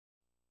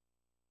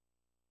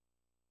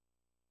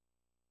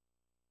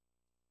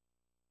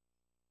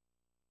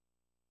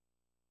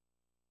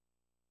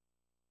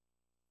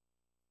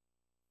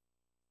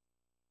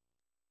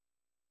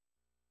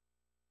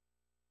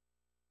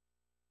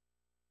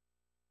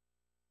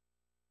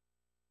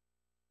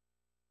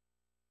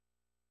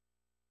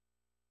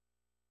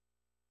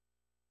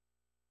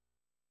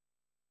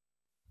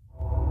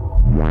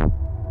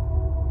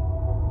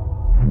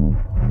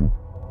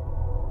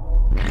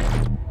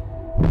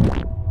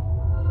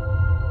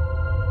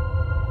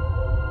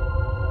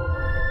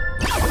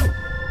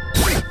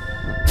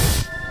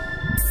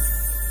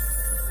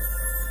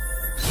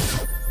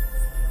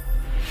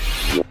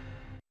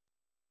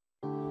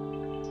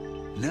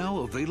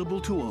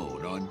available to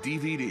own on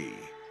DVD.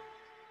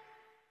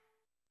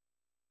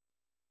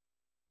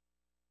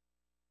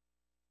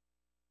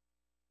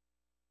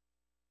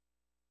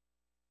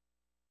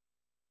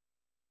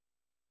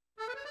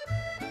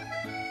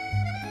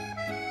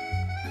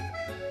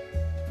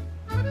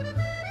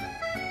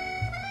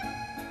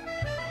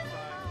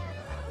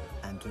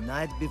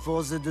 Tonight,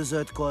 before the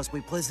dessert course,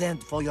 we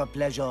present for your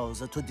pleasure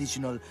the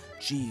traditional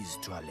cheese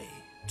trolley.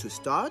 To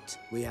start,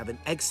 we have an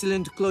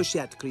excellent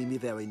clochette, creamy,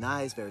 very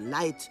nice, very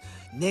light.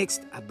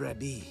 Next, a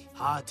brebis,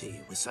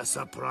 hearty, with a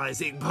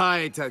surprising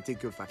bite, I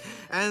think you'll find.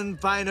 And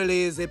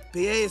finally, the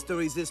pièce de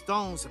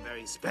résistance,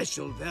 very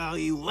special,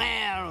 very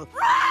rare.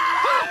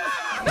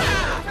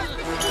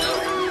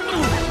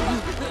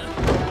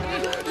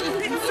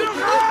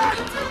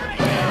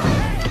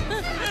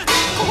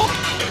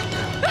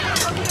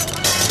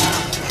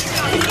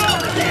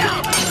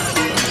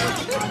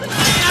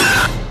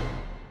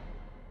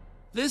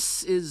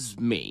 This is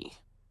me.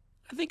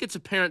 I think it's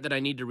apparent that I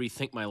need to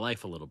rethink my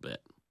life a little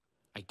bit.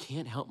 I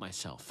can't help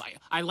myself.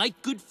 I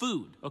like good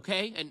food,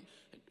 okay? And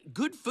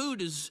good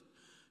food is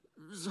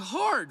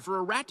hard for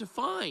a rat to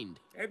find.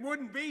 It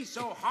wouldn't be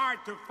so hard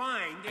to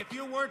find if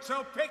you weren't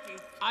so picky.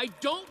 I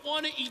don't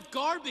want to eat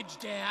garbage,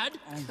 Dad.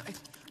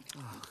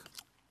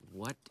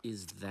 What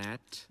is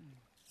that?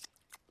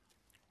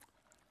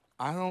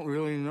 I don't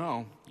really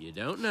know. You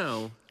don't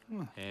know,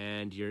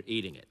 and you're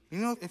eating it. You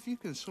know, if you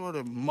can sort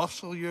of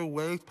muscle your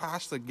way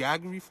past the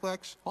gag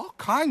reflex, all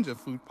kinds of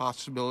food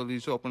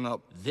possibilities open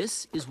up.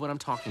 This is what I'm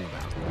talking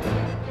about.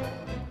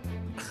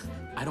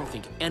 I don't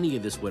think any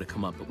of this would have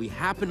come up, but we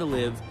happen to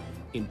live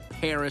in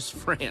Paris,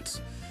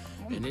 France.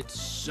 And it's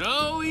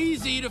so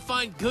easy to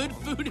find good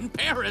food in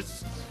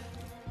Paris.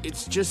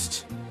 It's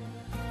just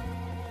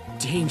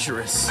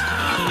dangerous.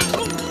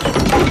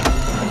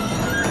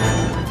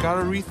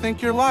 Gotta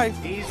rethink your life.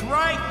 He's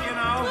right, you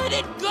know. Let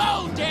it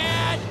go,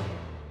 Dad!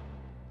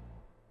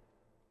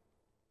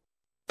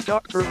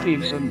 Dr.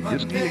 Peterson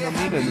is being a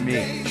mean to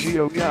me,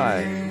 Geo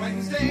guy.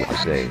 I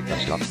say,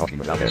 stop talking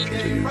about that to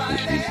you,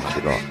 this week, knock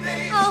it off.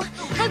 Oh,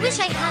 I wish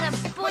I had a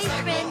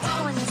boyfriend to go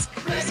on this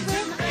cruise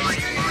with.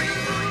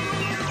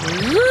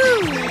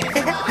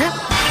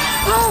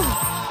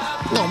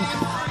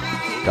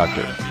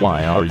 Doctor,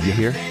 why are you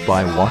here?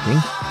 By walking?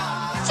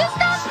 Just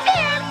not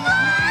fair!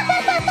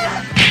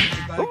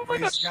 Oh my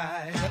gosh.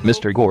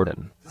 Mr.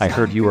 Gordon, I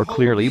heard you are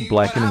clearly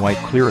black and white,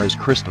 clear as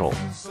crystal.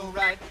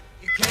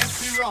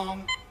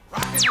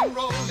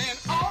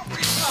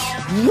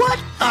 What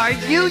are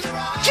you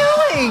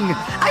doing?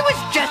 I was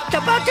just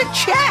about to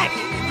check!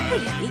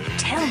 Really?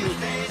 Tell me.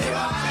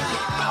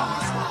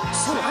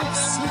 So I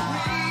see.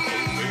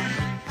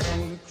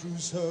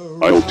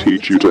 I'll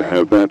teach you to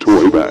have that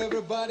toy back.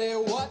 Everybody,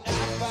 what I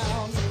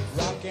found.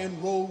 Rock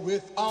and roll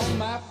with all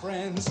my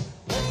friends.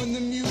 Hoping the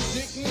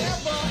music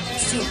never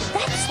ends. So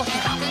that's what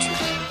you're up to.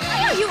 Why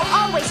are you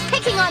always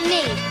picking on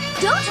me?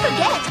 Don't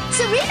forget,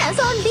 Serena's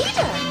our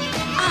leader.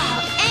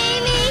 Oh,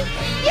 Amy,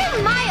 you're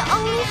my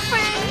only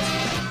friend.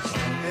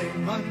 Sunday,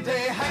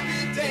 Monday,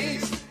 happy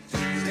days.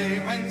 Tuesday,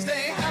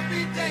 Wednesday,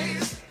 happy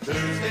days.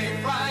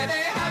 Thursday,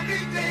 Friday, happy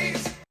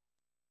days.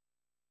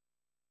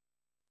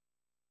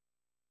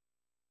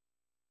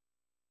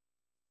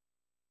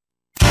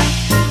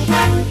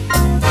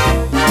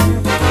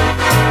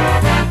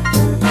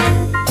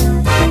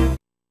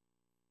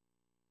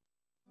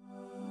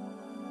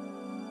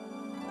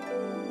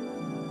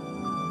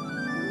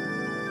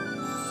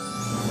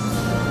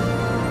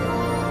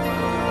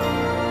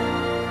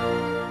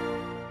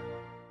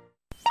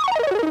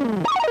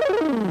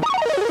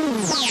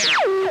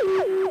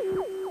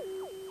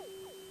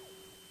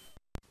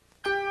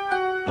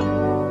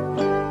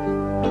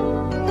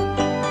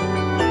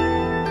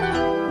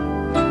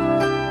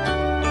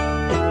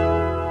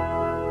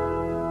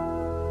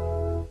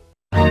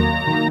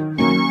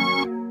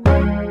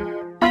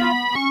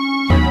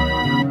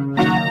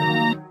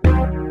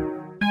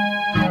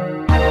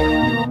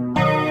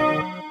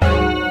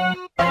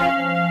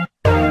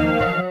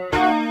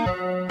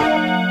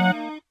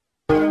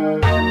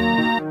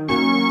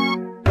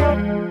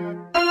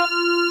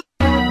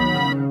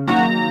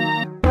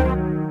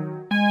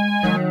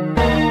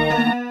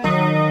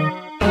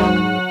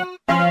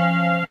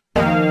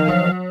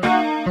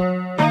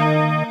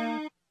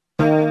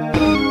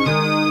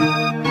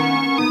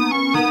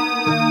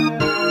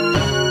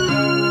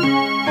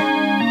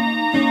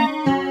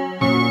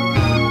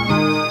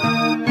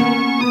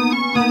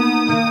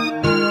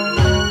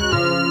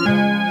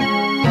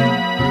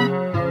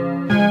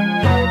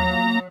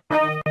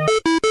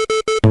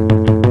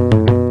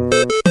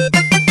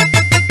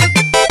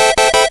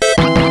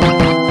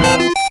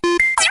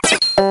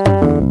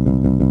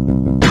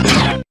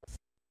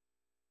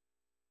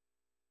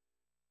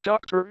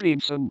 Dr.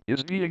 Beanson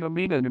is being a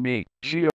mean enemy, Geo.